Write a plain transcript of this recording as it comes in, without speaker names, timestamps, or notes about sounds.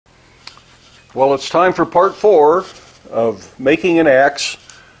Well, it's time for part 4 of making an axe,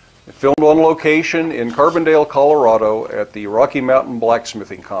 filmed on location in Carbondale, Colorado at the Rocky Mountain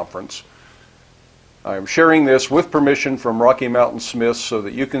Blacksmithing Conference. I am sharing this with permission from Rocky Mountain Smiths so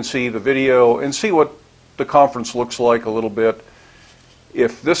that you can see the video and see what the conference looks like a little bit.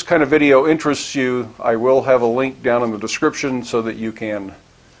 If this kind of video interests you, I will have a link down in the description so that you can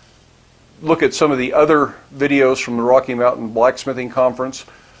look at some of the other videos from the Rocky Mountain Blacksmithing Conference.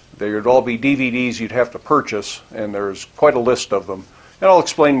 There would all be DVDs you'd have to purchase, and there's quite a list of them. And I'll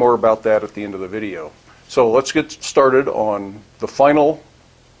explain more about that at the end of the video. So let's get started on the final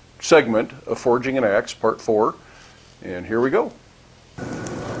segment of Forging an Axe, part 4. And here we go.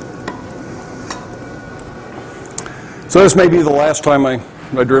 So this may be the last time I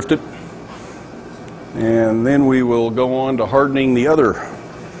drift it. And then we will go on to hardening the other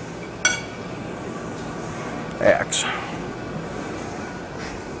axe.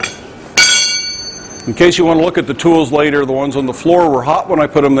 In case you want to look at the tools later, the ones on the floor were hot when I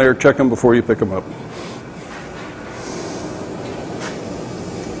put them there. Check them before you pick them up.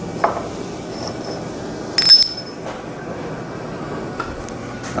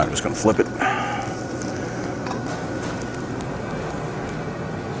 I'm just going to flip it.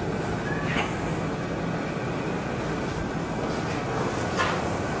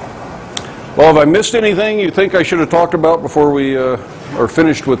 Well, have I missed anything you think I should have talked about before we are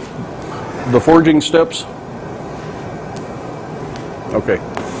finished with the forging steps? Okay. A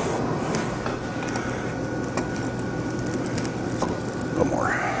little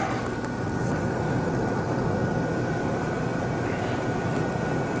more.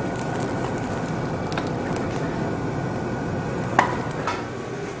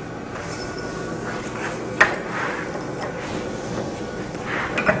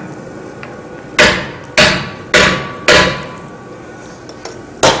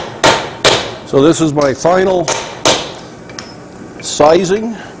 So this is my final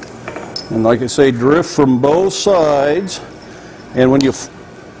sizing, and like I say, drift from both sides. And when you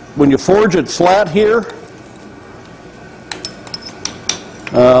forge it flat here,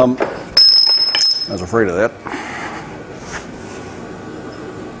 I was afraid of that.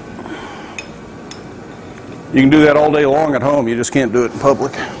 You can do that all day long at home. You just can't do it in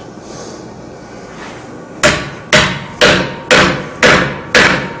public.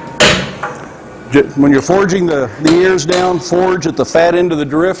 When you're forging the ears down, forge at the fat end of the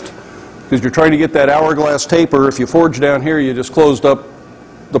drift, because you're trying to get that hourglass taper. If you forge down here, you just closed up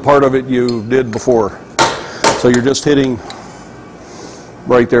the part of it you did before. So you're just hitting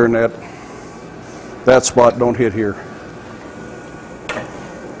right there in that spot. Don't hit here.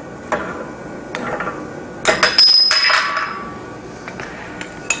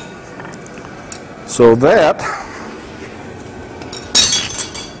 So that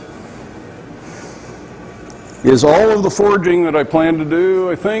is all of the forging that I plan to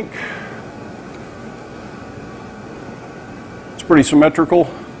do, I think. It's pretty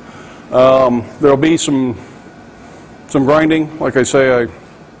symmetrical. There'll be some grinding. Like I say,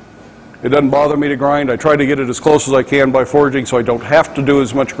 it doesn't bother me to grind. I try to get it as close as I can by forging so I don't have to do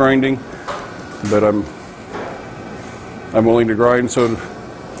as much grinding, but I'm willing to grind. So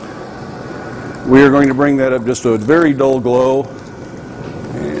we are going to bring that up just to a very dull glow.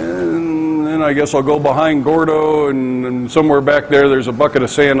 I guess I'll go behind Gordo, and somewhere back there there's a bucket of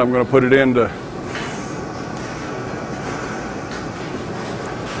sand I'm going to put it in to.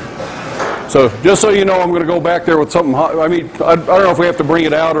 So just so you know, I'm going to go back there with something hot. I mean, I don't know if we have to bring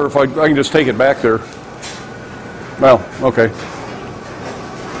it out or if I can just take it back there. Well, okay.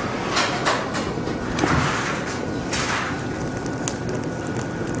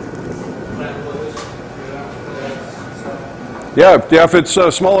 Yeah, if it's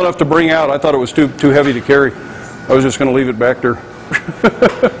small enough to bring out. I thought it was too heavy to carry. I was just going to leave it back there.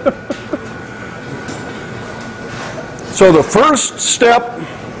 So the first step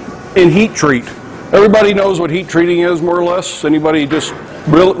in heat treat. Everybody knows what heat treating is, more or less. Anybody just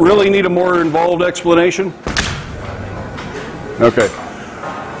really need a more involved explanation? Okay.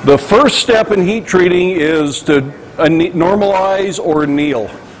 The first step in heat treating is to normalize or anneal.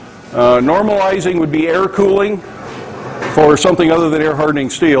 Normalizing would be air cooling for something other than air hardening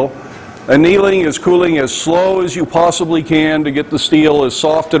steel. Annealing is cooling as slow as you possibly can to get the steel as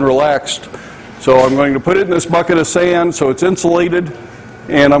soft and relaxed. So I'm going to put it in this bucket of sand so it's insulated,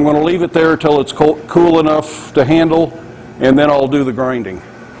 and I'm going to leave it there until it's cool enough to handle, and then I'll do the grinding.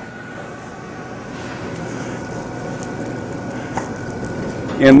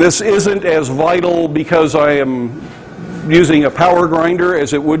 And this isn't as vital because I am using a power grinder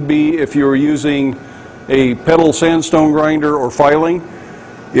as it would be if you were using a pedal sandstone grinder or filing.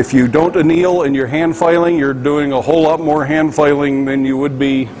 If you don't anneal and you're hand filing, you're doing a whole lot more hand filing than you would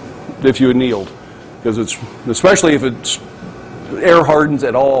be if you annealed. Because it's, especially if it's air hardens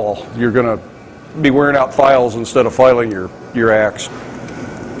at all, you're going to be wearing out files instead of filing your axe.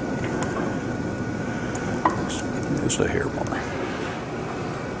 Just a hair more.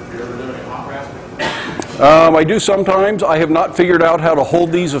 You ever done any hot rasping? I do sometimes. I have not figured out how to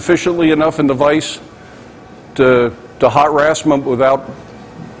hold these efficiently enough in the vise to hot rasp them without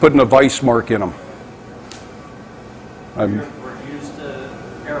putting a vise mark in them. Were you used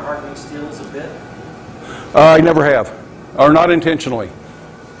air hardening steels a bit? I never have, or not intentionally.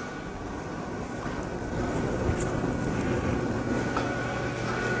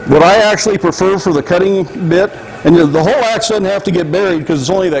 What I actually prefer for the cutting bit, and the whole axe doesn't have to get buried because it's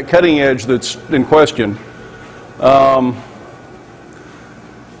only that cutting edge that's in question.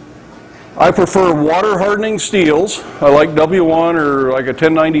 I prefer water hardening steels. I like W1 or like a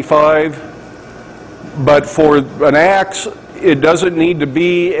 1095. But for an axe, it doesn't need to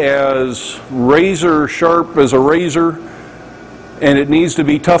be as razor sharp as a razor, and it needs to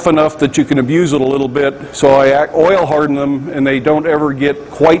be tough enough that you can abuse it a little bit. So I oil harden them, and they don't ever get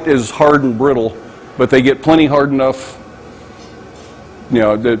quite as hard and brittle, but they get plenty hard enough. You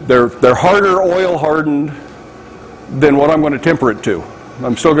know, they're harder oil hardened than what I'm going to temper it to.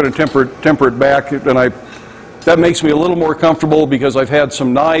 I'm still going to temper it back, and that makes me a little more comfortable because I've had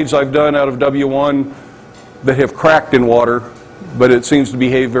some knives I've done out of W1 that have cracked in water, but it seems to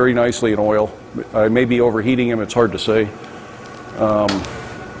behave very nicely in oil. I may be overheating them, it's hard to say.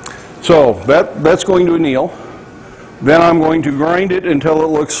 So that's going to anneal. Then I'm going to grind it until it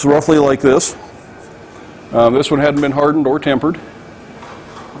looks roughly like this. This one hadn't been hardened or tempered,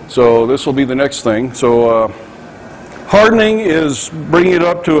 so this will be the next thing. So hardening is bringing it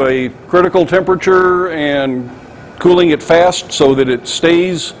up to a critical temperature and cooling it fast so that it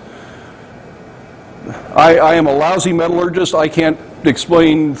stays. I am a lousy metallurgist. I can't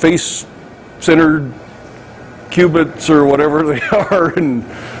explain face-centered cubits or whatever they are and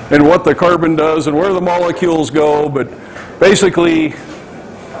what the carbon does and where the molecules go, but basically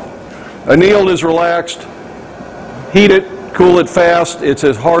annealed is relaxed, heat it, cool it fast, it's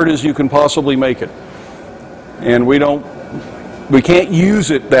as hard as you can possibly make it. And we can't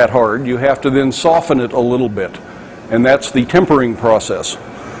use it that hard. You have to then soften it a little bit, and that's the tempering process.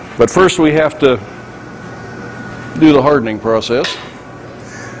 But first we have to do the hardening process.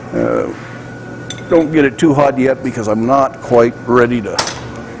 Don't get it too hot yet because I'm not quite ready to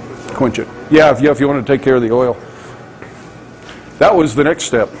quench it. Yeah, if you want to take care of the oil. That was the next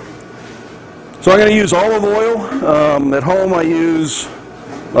step. So I'm going to use olive oil. At home I use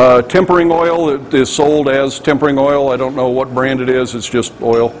tempering oil. It is sold as tempering oil. I don't know what brand it is. It's just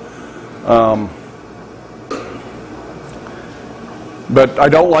oil. But I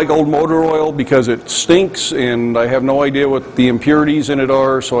don't like old motor oil because it stinks and I have no idea what the impurities in it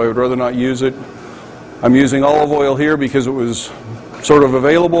are, so I would rather not use it. I'm using olive oil here because it was sort of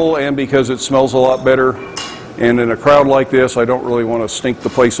available and because it smells a lot better. And in a crowd like this, I don't really want to stink the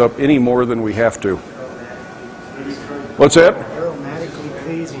place up any more than we have to. What's that? Aromatically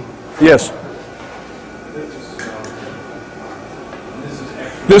pleasing. Yes.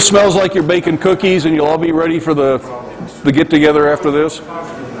 This smells like you're baking cookies, and you'll all be ready for the get-together after this. Got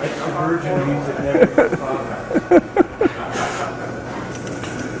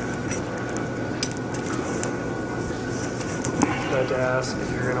to ask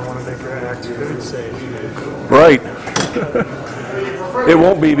if you're going to want to make your axe food safe. Right. It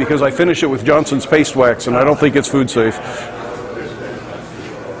won't be because I finish it with Johnson's paste wax, and I don't think it's food safe.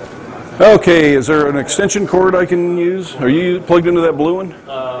 Okay, is there an extension cord I can use? Are you plugged into that blue one?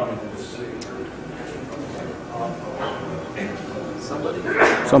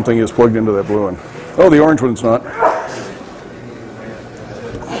 Something is plugged into that blue one. Oh, the orange one's not.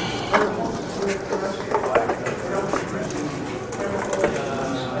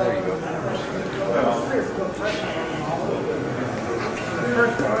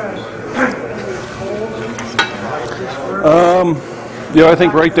 Yeah, I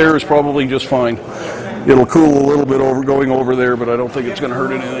think right there is probably just fine. It'll cool a little bit going over there, but I don't think it's going to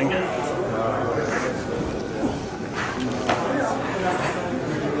hurt anything.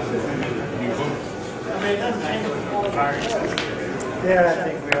 Yeah, I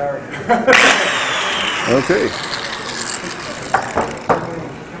think we are. Okay.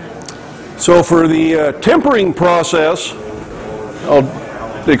 So for the tempering process, I'll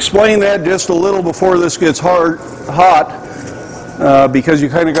explain that just a little before this gets hot. Because you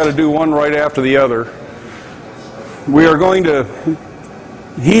kind of got to do one right after the other. We are going to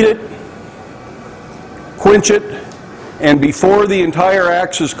heat it, quench it, and before the entire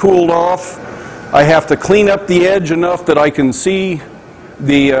axe is cooled off, I have to clean up the edge enough that I can see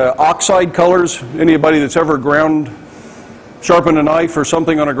the oxide colors. Anybody that's ever sharpened a knife or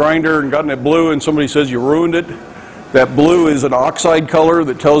something on a grinder and gotten it blue and somebody says you ruined it, that blue is an oxide color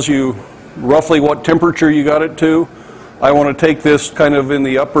that tells you roughly what temperature you got it to. I want to take this kind of in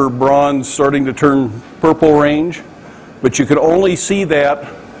the upper bronze, starting to turn purple range, but you can only see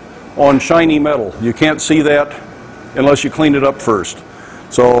that on shiny metal. You can't see that unless you clean it up first.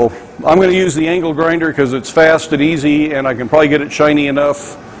 So I'm going to use the angle grinder because it's fast and easy, and I can probably get it shiny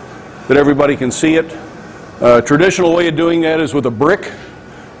enough that everybody can see it. Traditional way of doing that is with a brick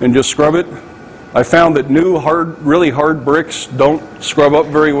and just scrub it. I found that new really hard bricks don't scrub up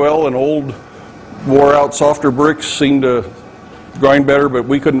very well, and old wore out softer bricks seem to grind better, but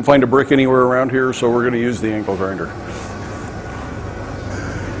we couldn't find a brick anywhere around here, so we're going to use the angle grinder.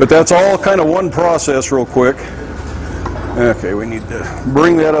 But that's all kind of one process real quick. Okay, we need to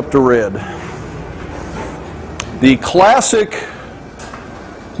bring that up to red. The classic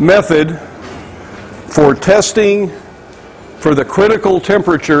method for testing for the critical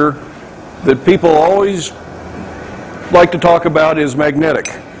temperature that people always like to talk about is magnetic.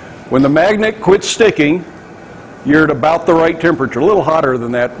 When the magnet quits sticking, you're at about the right temperature, a little hotter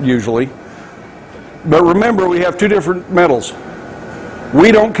than that usually. But remember, we have two different metals.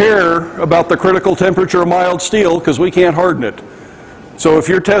 We don't care about the critical temperature of mild steel because we can't harden it. So if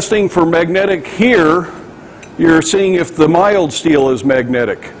you're testing for magnetic here, you're seeing if the mild steel is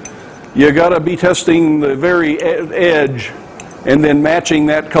magnetic. You got to be testing the very edge and then matching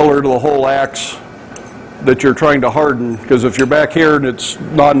that color to the whole axe that you're trying to harden, because if you're back here and it's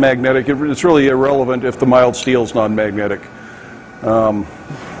non-magnetic, it's really irrelevant if the mild steel is non-magnetic.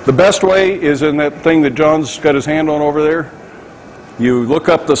 The best way is in that thing that John's got his hand on over there. You look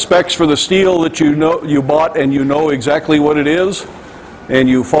up the specs for the steel that you bought, and you know exactly what it is, and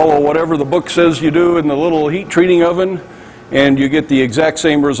you follow whatever the book says you do in the little heat treating oven, and you get the exact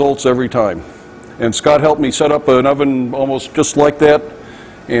same results every time. And Scott helped me set up an oven almost just like that,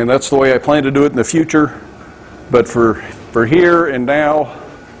 and that's the way I plan to do it in the future. But for here and now,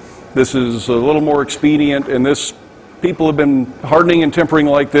 this is a little more expedient, and people have been hardening and tempering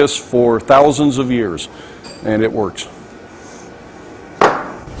like this for thousands of years, and it works.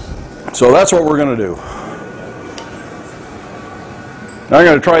 So that's what we're going to do. Now I'm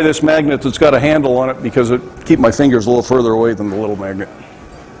going to try this magnet that's got a handle on it because it keeps my fingers a little further away than the little magnet.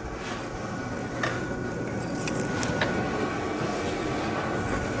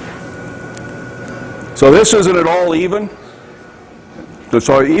 So this isn't at all even.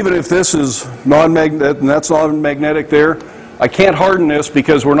 So even if this is non-magnetic and that's non-magnetic there, I can't harden this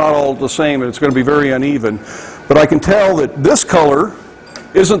because we're not all the same and it's going to be very uneven. But I can tell that this color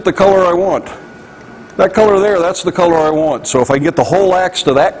isn't the color I want. That color there, that's the color I want. So if I get the whole axe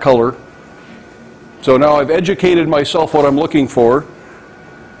to that color, so now I've educated myself what I'm looking for,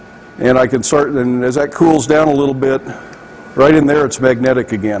 and I can start, and as that cools down a little bit, right in there it's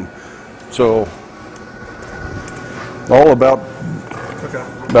magnetic again. So all about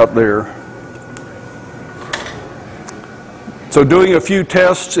there. So doing a few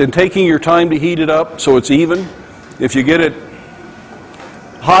tests and taking your time to heat it up so it's even. If you get it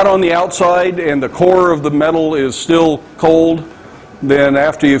hot on the outside and the core of the metal is still cold, then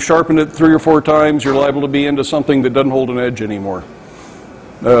after you've sharpened it 3 or 4 times, you're liable to be into something that doesn't hold an edge anymore.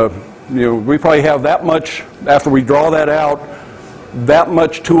 We probably have that much, after we draw that out, that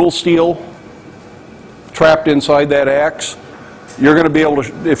much tool steel trapped inside that axe. You're going to be able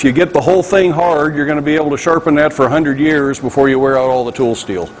to, if you get the whole thing hard, you're going to be able to sharpen that for 100 years before you wear out all the tool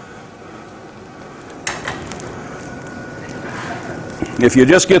steel. If you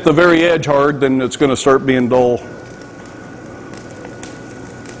just get the very edge hard, then it's going to start being dull. There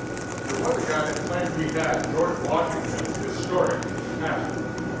was a guy that claimed he had George Washington historic map.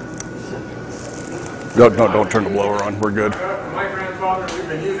 Don't turn the blower on. We're good. My grandfather, we've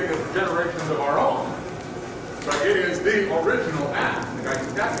been using it for generations of our own. But it is the original axe.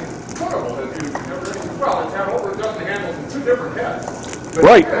 That's incredible that you've never, well, it's had over a dozen handles and 2 different heads.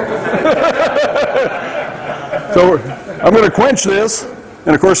 Right. So I'm going to quench this,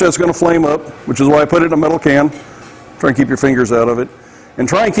 and of course that's going to flame up, which is why I put it in a metal can. Try and keep your fingers out of it. And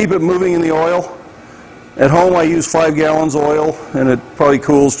try and keep it moving in the oil. At home I use 5 gallons of oil, and it probably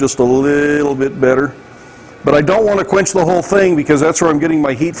cools just a little bit better. But I don't want to quench the whole thing because that's where I'm getting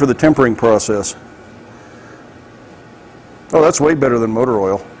my heat for the tempering process. Oh, that's way better than motor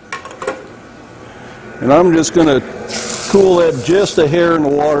oil. And I'm just going to cool that just a hair in the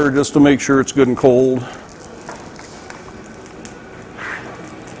water just to make sure it's good and cold.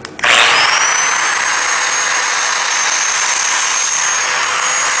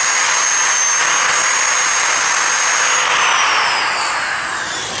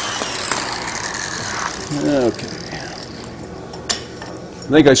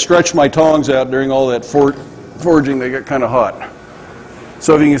 think I stretched my tongs out during all that forging. They got kind of hot.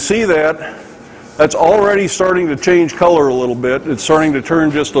 So if you can see that, that's already starting to change color a little bit. It's starting to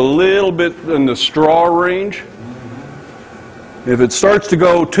turn just a little bit in the straw range. If it starts to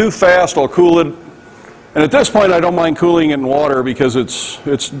go too fast, I'll cool it. And at this point, I don't mind cooling it in water because it's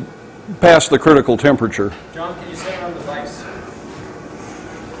past the critical temperature. John, can you set it on the vise?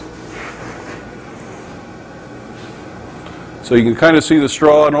 So you can kind of see the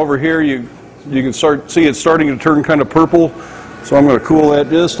straw, and over here you can see it's starting to turn kind of purple. So I'm going to cool that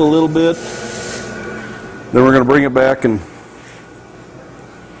just a little bit. Then we're going to bring it back, and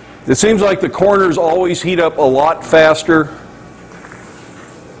it seems like the corners always heat up a lot faster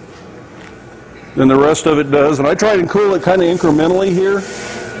than the rest of it does. And I try and cool it kind of incrementally here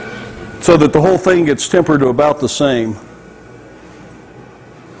so that the whole thing gets tempered to about the same.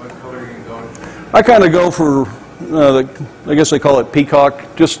 What color are you going for? I kind of go for, I guess they call it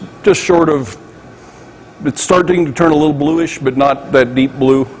peacock, just short of, it's starting to turn a little bluish, but not that deep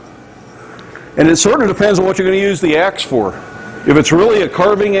blue. And it sort of depends on what you're going to use the axe for. If it's really a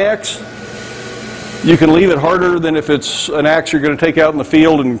carving axe, you can leave it harder than if it's an axe you're going to take out in the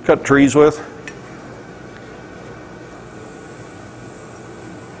field and cut trees with.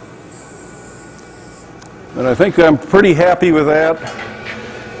 And I think I'm pretty happy with that.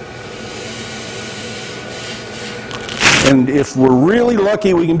 And if we're really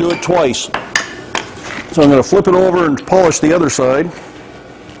lucky, we can do it twice. So I'm going to flip it over and polish the other side.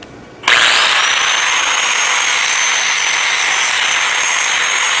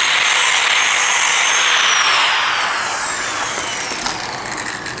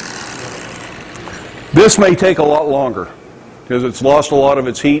 This may take a lot longer because it's lost a lot of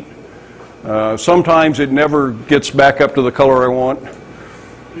its heat. Sometimes it never gets back up to the color I want.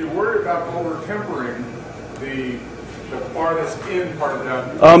 Do you worry about over-tempering the farthest in part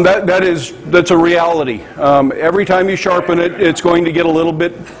of that? That's a reality. Every time you sharpen it, it's going to get a little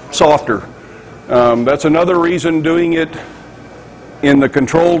bit softer. That's another reason doing it in the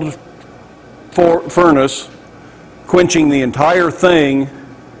controlled furnace, quenching the entire thing,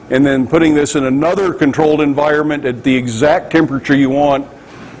 and then putting this in another controlled environment at the exact temperature you want,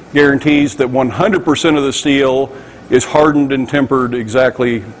 guarantees that 100% of the steel is hardened and tempered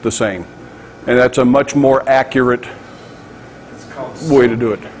exactly the same. And that's a much more accurate way to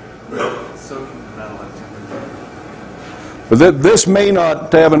do it. But this may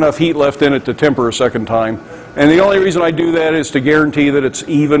not have enough heat left in it to temper a second time. And the only reason I do that is to guarantee that it's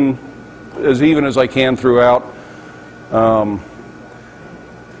even as I can throughout.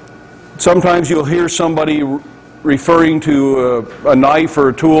 Sometimes you'll hear somebody referring to a knife or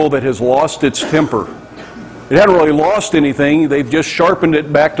a tool that has lost its temper. It hadn't really lost anything. They've just sharpened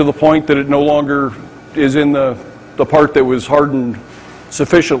it back to the point that it no longer is in the part that was hardened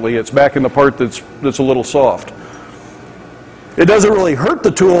sufficiently. It's back in the part that's a little soft. It doesn't really hurt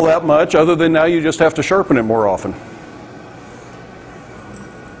the tool that much, other than now you just have to sharpen it more often.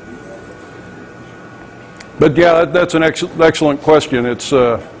 But yeah, that's an excellent question. It's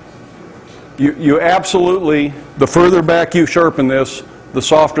you absolutely, the further back you sharpen this, the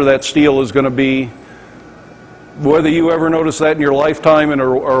softer that steel is going to be. Whether you ever notice that in your lifetime and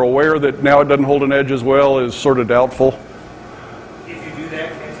are aware that now it doesn't hold an edge as well is sort of doubtful. If you do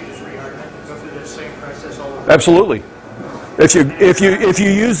that, can't you just reharden it? Go through the same process all over? Absolutely. If you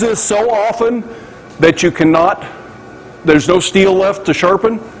use this so often that you cannot, there's no steel left to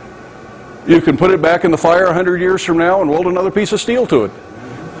sharpen, you can put it back in the fire 100 years from now and weld another piece of steel to it.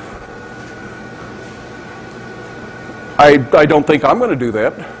 I don't think I'm going to do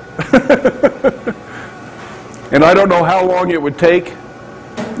that. And I don't know how long it would take.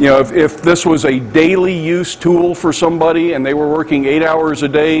 You know, if this was a daily use tool for somebody and they were working 8 hours a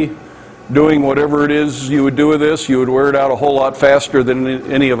day doing whatever it is you would do with this, you would wear it out a whole lot faster than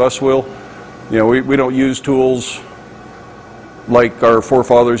any of us will. You know, we don't use tools like our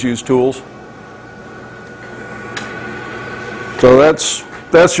forefathers used tools. So that's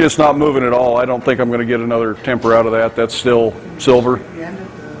just not moving at all. I don't think I'm going to get another temper out of that. That's still silver.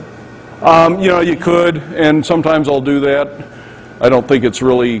 You know, you could, and sometimes I'll do that. I don't think it's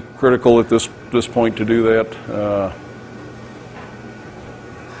really critical at this point to do that.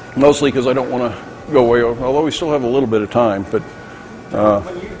 Mostly because I don't want to go way over, although we still have a little bit of time. But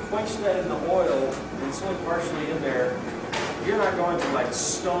when you quench that in the oil, and it's only partially in there, you're not going to like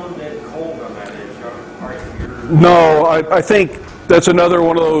stone dead cold on that edge, are you? No, I think that's another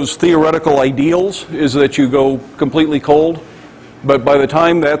one of those theoretical ideals, is that you go completely cold. But by the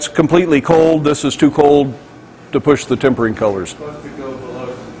time that's completely cold, this is too cold to push the tempering colors. It's supposed to go below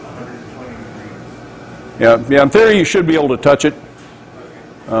 120 degrees. Yeah, in theory you should be able to touch it.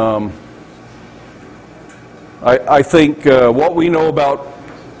 I think what we know about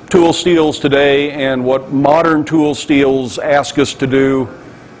tool steels today and what modern tool steels ask us to do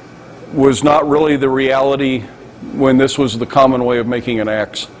was not really the reality when this was the common way of making an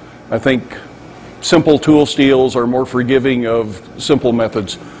axe. I think simple tool steels are more forgiving of simple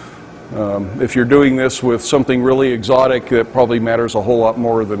methods. If you're doing this with something really exotic, that probably matters a whole lot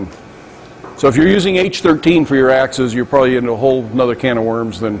more than... So if you're using H13 for your axes, you're probably into a whole another can of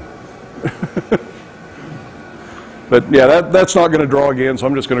worms than... But yeah, that's not going to draw again, so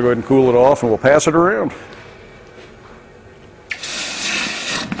I'm just going to go ahead and cool it off and we'll pass it around.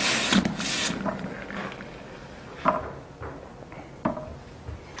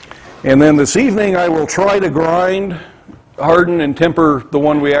 And then this evening I will try to grind, harden, and temper the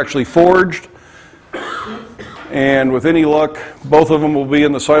one we actually forged. And with any luck, both of them will be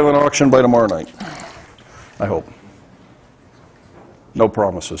in the silent auction by tomorrow night. I hope. No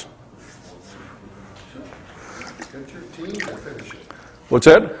promises. Get your team to finish it. What's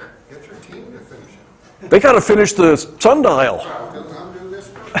that? Get your team to finish it. They got to finish the sundial. I'll do this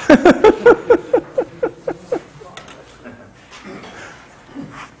first.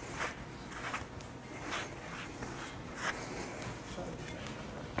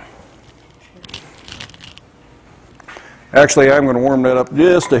 Actually, I'm going to warm that up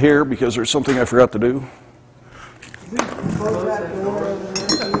just a hair because there's something I forgot to do.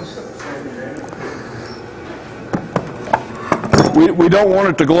 We don't want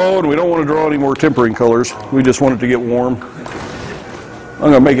it to glow and we don't want to draw any more tempering colors. We just want it to get warm. I'm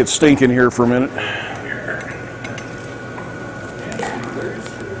going to make it stink in here for a minute.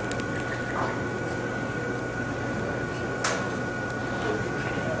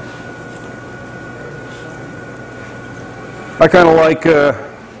 I kind of like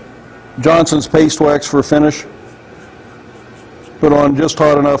Johnson's paste wax for a finish. Put on just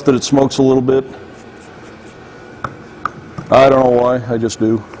hot enough that it smokes a little bit. I don't know why, I just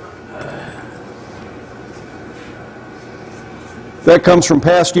do. That comes from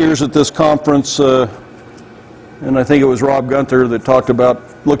past years at this conference, and I think it was Rob Gunther that talked about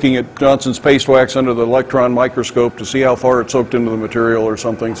looking at Johnson's paste wax under the electron microscope to see how far it soaked into the material or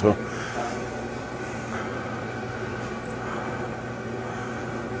something. So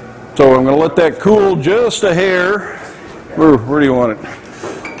I'm going to let that cool just a hair. Where do you want it?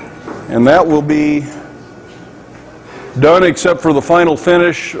 And that will be done except for the final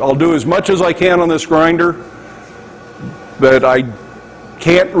finish. I'll do as much as I can on this grinder, but I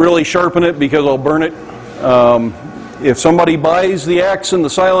can't really sharpen it because I'll burn it. If somebody buys the axe in the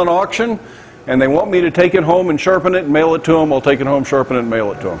silent auction and they want me to take it home and sharpen it and mail it to them, I'll take it home, sharpen it, and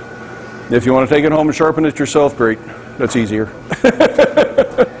mail it to them. If you want to take it home and sharpen it yourself, great. That's easier.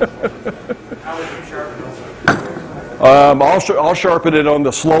 I'll sharpen it on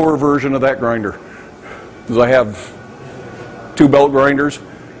the slower version of that grinder because I have 2 belt grinders,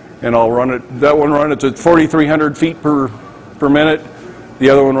 and I'll run it. That one runs at 4,300 feet per minute. The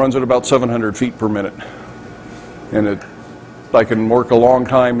other one runs at about 700 feet per minute, and I can work a long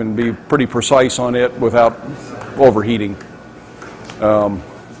time and be pretty precise on it without overheating.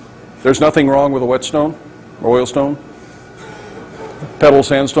 There's nothing wrong with a whetstone or oilstone, pedal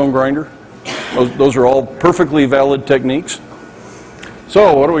sandstone grinder. Those are all perfectly valid techniques.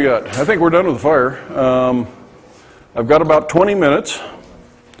 So what do we got? I think we're done with the fire. I've got about 20 minutes.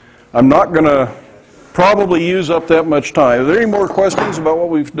 I'm not going to probably use up that much time. Are there any more questions about what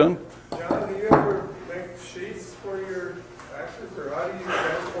we've done? John, do you ever make sheaths for your axes, or how do you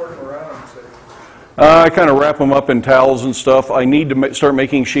transport them around? I kind of wrap them up in towels and stuff. I need to start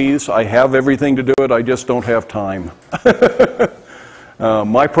making sheaths. I have everything to do it. I just don't have time.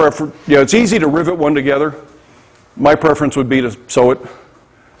 My preference, it's easy to rivet one together. My preference would be to sew it,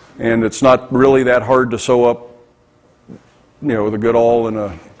 and it's not really that hard to sew up. With a good awl and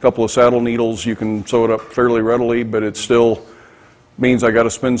a couple of saddle needles, you can sew it up fairly readily, but it still means I got to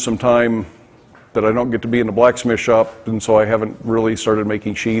spend some time that I don't get to be in the blacksmith shop, and so I haven't really started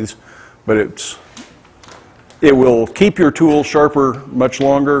making sheaths. But it will keep your tools sharper much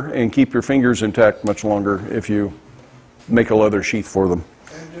longer and keep your fingers intact much longer if you make a leather sheath for them.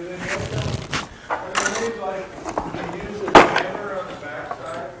 And do they need like, do you use a timer on the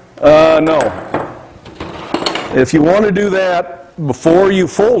backside? No. If you want to do that before you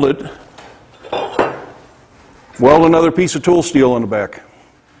fold it, weld another piece of tool steel on the back.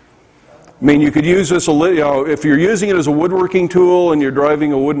 I mean, you could use this, if you're using it as a woodworking tool and you're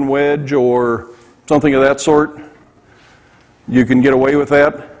driving a wooden wedge or something of that sort, you can get away with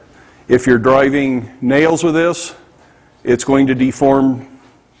that. If you're driving nails with this, it's going to deform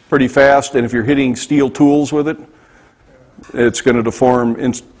pretty fast, and if you're hitting steel tools with it, it's going to deform.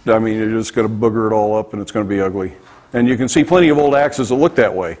 I mean, you're just going to booger it all up, and it's going to be ugly. And you can see plenty of old axes that look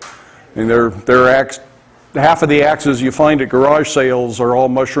that way. I mean, half of the axes you find at garage sales are all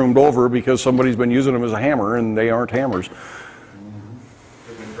mushroomed over because somebody's been using them as a hammer, and they aren't hammers.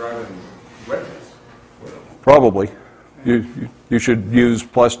 They've been driving wedges. Probably. You should use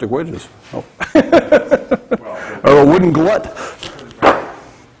plastic wedges. Oh. Or a wooden glut.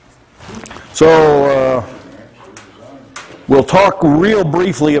 So we'll talk real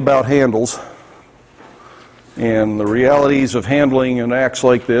briefly about handles and the realities of handling an axe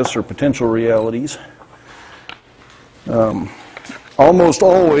like this, or potential realities. Almost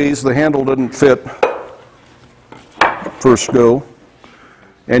always the handle doesn't fit first go,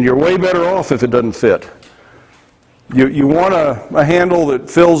 and you're way better off if it doesn't fit. You want a handle that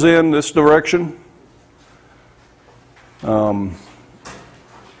fills in this direction.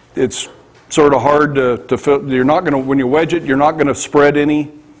 It's sort of hard to fit. You're not going to, when you wedge it, you're not going to spread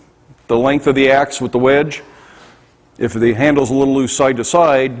the length of the axe with the wedge. If the handle's a little loose side to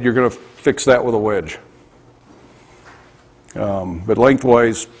side, you're going to fix that with a wedge. But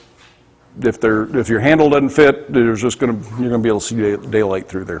lengthwise, if your handle doesn't fit, you're going to be able to see daylight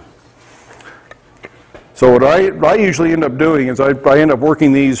through there. So what I usually end up doing is I end up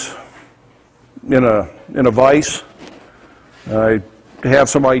working these in a vise. I have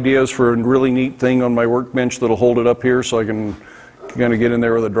some ideas for a really neat thing on my workbench that'll hold it up here, so I can kind of get in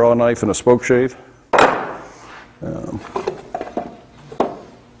there with a draw knife and a spoke shave.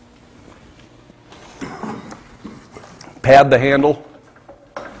 Pad the handle.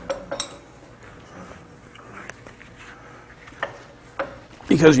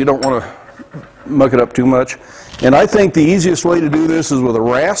 Because you don't want to muck it up too much. And I think the easiest way to do this is with a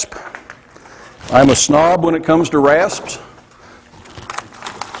rasp. I'm a snob when it comes to rasps.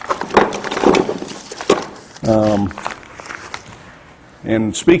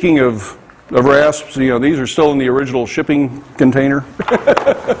 And speaking of rasps, you know, these are still in the original shipping container.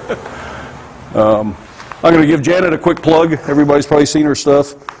 I'm going to give Janet a quick plug. Everybody's probably seen her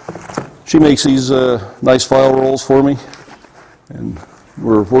stuff. She makes these nice file rolls for me. And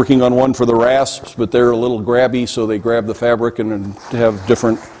we're working on one for the rasps, but they're a little grabby, so they grab the fabric and have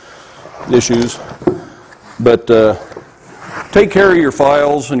different issues. But take care of your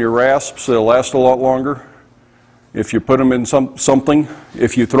files and your rasps. They'll last a lot longer if you put them in something.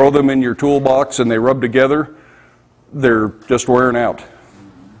 If you throw them in your toolbox and they rub together, they're just wearing out.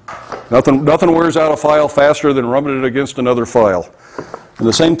 Nothing wears out a file faster than rubbing it against another file. And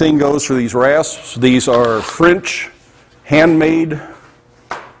the same thing goes for these rasps. These are French handmade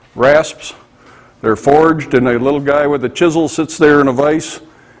rasps. They're forged, and a little guy with a chisel sits there in a vise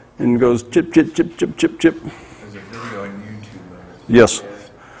and goes chip, chip, chip, chip, chip, chip. There's a video on YouTube of it. Yes,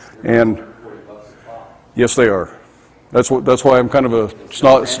 and yes, they are. That's why I'm kind of a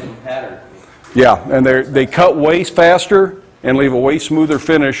snob. Yeah, and they cut way faster and leave a way smoother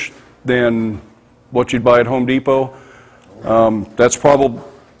finish than what you'd buy at Home Depot. That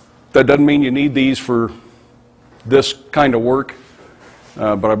doesn't mean you need these for this kind of work,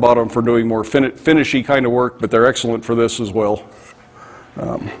 but I bought them for doing more finishy kind of work, but they're excellent for this as well.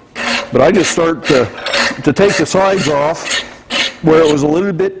 But I just start to take the sides off where it was a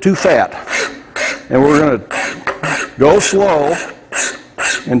little bit too fat, and we're going to go slow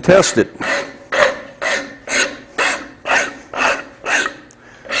and test it.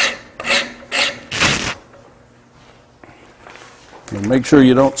 And make sure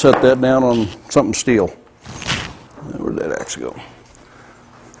you don't set that down on something steel. Where'd that axe go?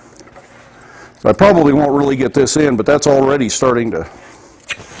 So I probably won't really get this in, but that's already starting to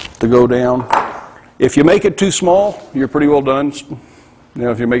go down. If you make it too small, you're pretty well done. You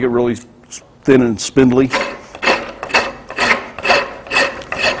know, if you make it really thin and spindly.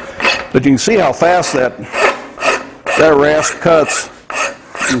 But you can see how fast that rasp cuts.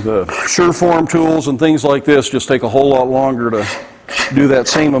 The Sureform tools and things like this just take a whole lot longer to do that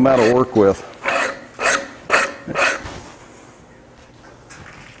same amount of work with.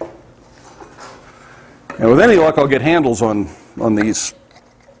 And with any luck, I'll get handles on these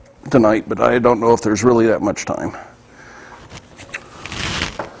tonight, but I don't know if there's really that much time.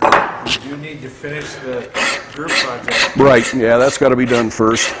 You need to finish the group project. Right, yeah, that's got to be done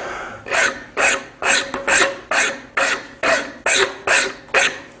first.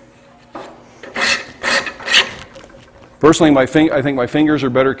 Personally, I think my fingers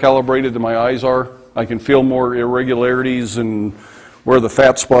are better calibrated than my eyes are. I can feel more irregularities and where the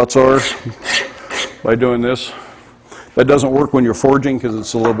fat spots are by doing this. That doesn't work when you're forging because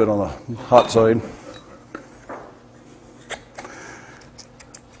it's a little bit on the hot side.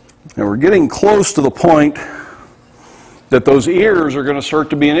 And we're getting close to the point that those ears are going to start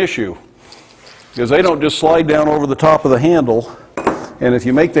to be an issue, because they don't just slide down over the top of the handle. And if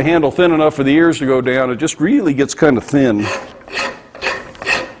you make the handle thin enough for the ears to go down, it just really gets kind of thin.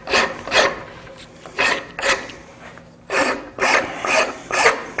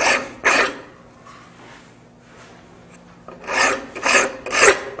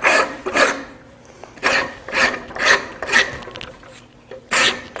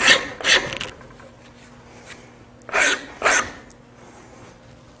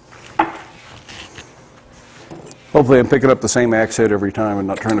 Hopefully I'm picking up the same axe head every time and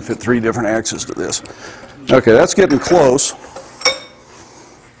not trying to fit 3 different axes to this. Okay, that's getting close.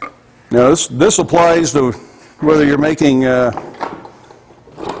 Now this applies to whether you're making,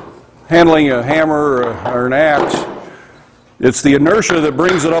 handling a hammer or an axe. It's the inertia that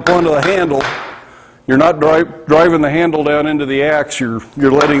brings it up onto the handle. You're not driving the handle down into the axe, you're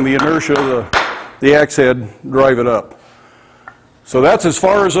letting the inertia of the axe head drive it up. So that's as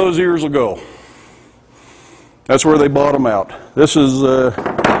far as those ears will go. That's where they bottom out. This is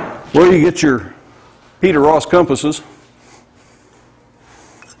where you get your Peter Ross compasses.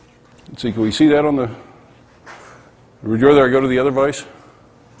 Let's see, can we see that on the... Would you rather I go to the other vise?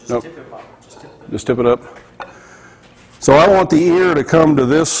 Nope. Just tip it up. So I want the ear to come to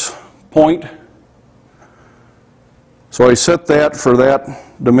this point. So I set that for that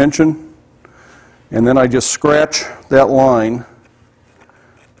dimension, and then I just scratch that line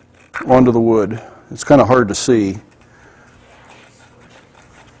onto the wood. It's kind of hard to see,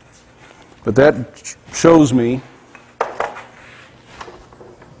 but that shows me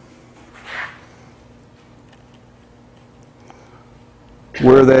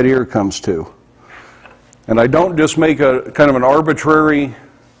where that ear comes to. And I don't just make a kind of an arbitrary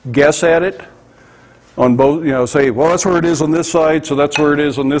guess at it on both, you know, say, well, that's where it is on this side, so that's where it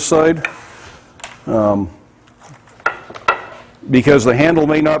is on this side. Because the handle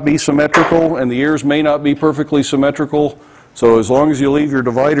may not be symmetrical and the ears may not be perfectly symmetrical. So as long as you leave your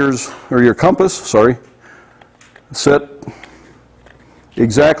dividers, or your compass, sorry, set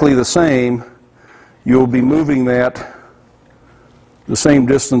exactly the same, you'll be moving that the same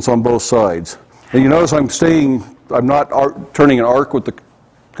distance on both sides. And you notice I'm not turning an arc with the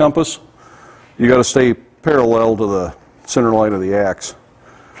compass. You got to stay parallel to the center line of the axe.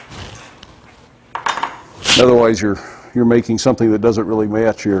 Otherwise you're making something that doesn't really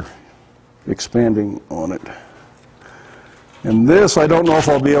match, you're expanding on it. And this I don't know if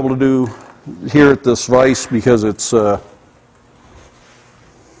I'll be able to do here at this vise because it's they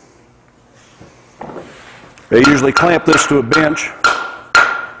usually clamp this to a bench.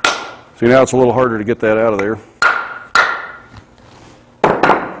 See, now it's a little harder to get that out of there.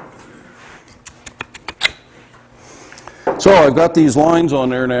 So I've got these lines on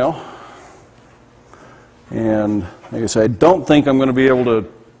there now. And like I said, I don't think I'm going to be able to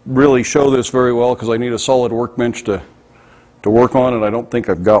really show this very well because I need a solid workbench to work on, and I don't think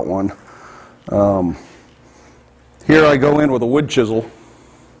I've got one. Here I go in with a wood chisel,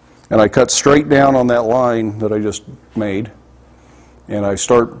 and I cut straight down on that line that I just made, and I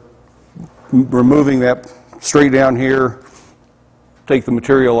start removing that straight down here, take the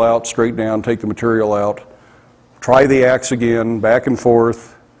material out, straight down, take the material out, try the axe again, back and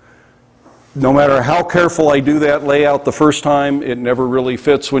forth. No matter how careful I do that layout the first time, it never really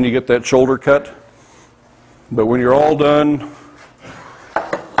fits when you get that shoulder cut. But when you're all done,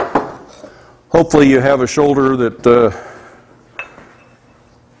 hopefully you have a shoulder that the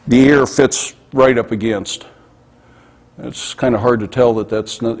ear fits right up against. It's kind of hard to tell that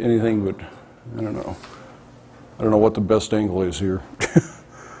that's not anything but, I don't know what the best angle is here.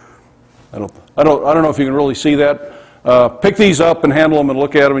 I don't know if you can really see that. Pick these up and handle them and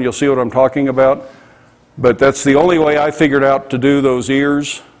look at them and you'll see what I'm talking about. But that's the only way I figured out to do those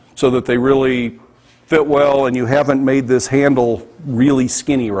ears so that they really fit well and you haven't made this handle really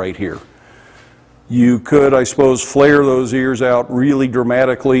skinny right here. You could, I suppose, flare those ears out really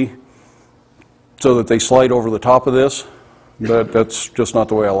dramatically so that they slide over the top of this, but that's just not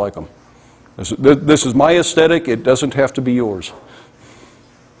the way I like them. This is my aesthetic. It doesn't have to be yours.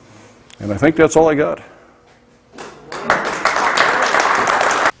 And I think that's all I got.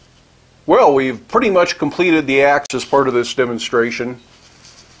 Well, we've pretty much completed the axe as part of this demonstration.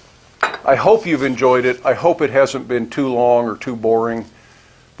 I hope you've enjoyed it. I hope it hasn't been too long or too boring,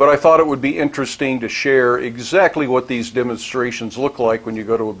 but I thought it would be interesting to share exactly what these demonstrations look like when you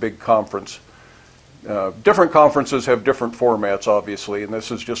go to a big conference. Different conferences have different formats, obviously, and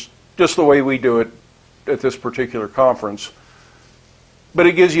this is just the way we do it at this particular conference. But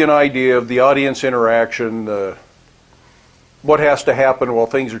it gives you an idea of the audience interaction, the what has to happen while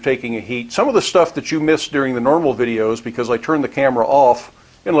things are taking a heat. Some of the stuff that you missed during the normal videos, because I turn the camera off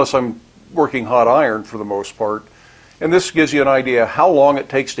unless I'm working hot iron for the most part. And this gives you an idea how long it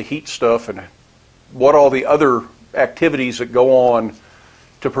takes to heat stuff and what all the other activities that go on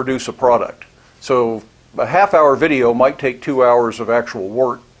to produce a product. So a half-hour video might take 2 hours of actual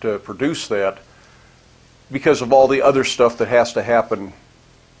work to produce that because of all the other stuff that has to happen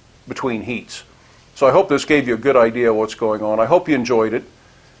between heats. So I hope this gave you a good idea of what's going on. I hope you enjoyed it.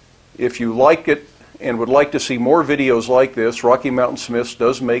 If you like it and would like to see more videos like this, Rocky Mountain Smiths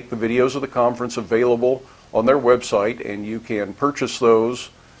does make the videos of the conference available on their website, and you can purchase those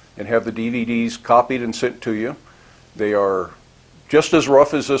and have the DVDs copied and sent to you. They are just as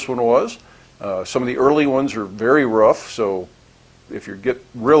rough as this one was. Some of the early ones are very rough, so if you get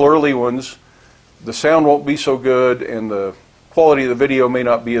real early ones, the sound won't be so good and the quality of the video may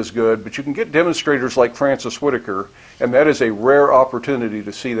not be as good, but you can get demonstrators like Francis Whitaker, and that is a rare opportunity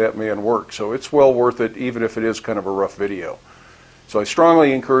to see that man work. So it's well worth it, even if it is kind of a rough video. So I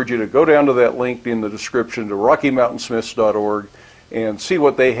strongly encourage you to go down to that link in the description to RockyMountainSmiths.org and see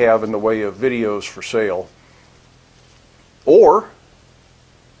what they have in the way of videos for sale. Or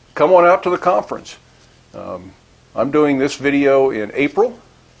come on out to the conference. I'm doing this video in April,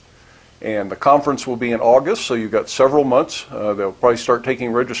 and the conference will be in August, so you've got several months. They'll probably start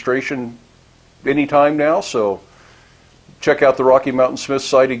taking registration anytime now, so check out the Rocky Mountain Smiths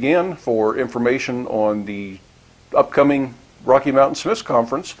site again for information on the upcoming Rocky Mountain Smiths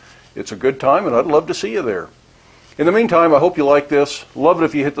Conference. It's a good time, and I'd love to see you there. In the meantime, I hope you like this. Love it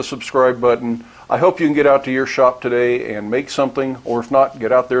if you hit the subscribe button. I hope you can get out to your shop today and make something, or if not,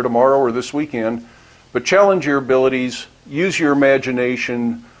 get out there tomorrow or this weekend. But challenge your abilities, use your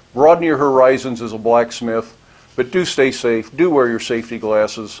imagination, broaden your horizons as a blacksmith, but do stay safe, do wear your safety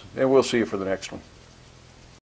glasses, and we'll see you for the next one.